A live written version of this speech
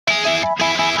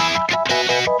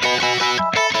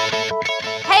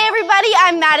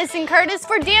Madison Curtis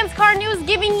for DanceKAR News,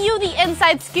 giving you the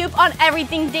inside scoop on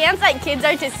everything dance at Kids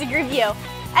Artistic Revue.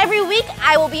 Every week,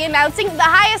 I will be announcing the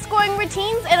highest scoring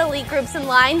routines in elite groups and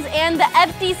lines and the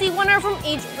FDC winner from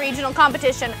each regional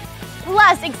competition,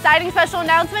 plus exciting special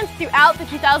announcements throughout the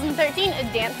 2013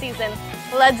 dance season.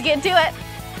 Let's get to it.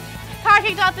 KAR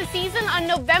kicked off the season on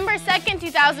November 2nd,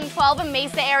 2012 in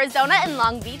Mesa, Arizona and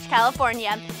Long Beach,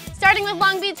 California. Starting with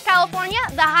Long Beach, California,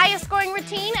 the highest scoring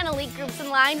routine in elite groups and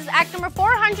lines is act number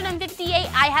 458,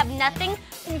 I Have Nothing,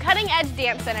 from Cutting Edge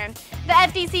Dance Center. The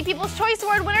FDC People's Choice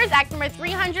Award winner is act number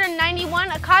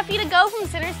 391, A Coffee to Go from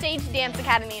Center Stage Dance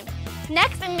Academy.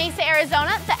 Next, in Mesa,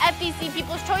 Arizona, the FDC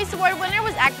People's Choice Award winner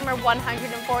was act number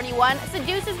 141,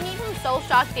 Seduces Me from Soul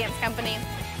Shock Dance Company.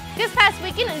 This past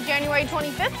weekend, on January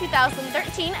 25th,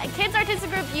 2013, Kids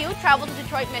Artistic Revue traveled to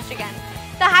Detroit, Michigan.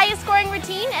 The highest scoring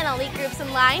routine in elite groups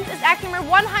and lines is act number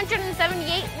 178,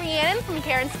 Rhiannon from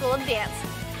Karen School of Dance.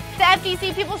 The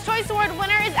FDC People's Choice Award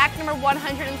winner is act number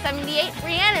 178,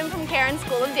 Rhiannon from Karen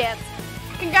School of Dance.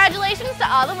 Congratulations to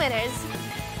all the winners.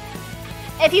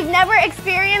 If you've never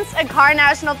experienced a KAR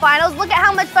National Finals, look at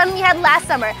how much fun we had last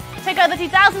summer. Check out the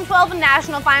 2012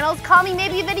 National Finals Call Me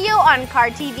Maybe video on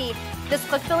KARtv. Just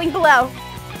click the link below.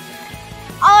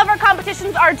 All of our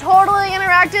competitions are totally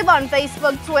interactive on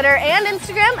Facebook, Twitter, and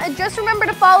Instagram. Just remember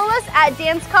to follow us at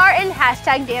DanceKAR and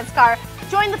 #DanceKAR.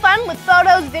 Join the fun with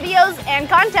photos, videos, and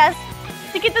contests.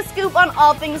 To get the scoop on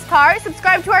all things KAR,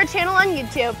 subscribe to our channel on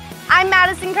YouTube. I'm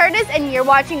Madison Curtis, and you're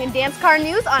watching DanceKAR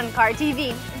News on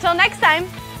KARtv. Until next time,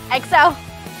 XO.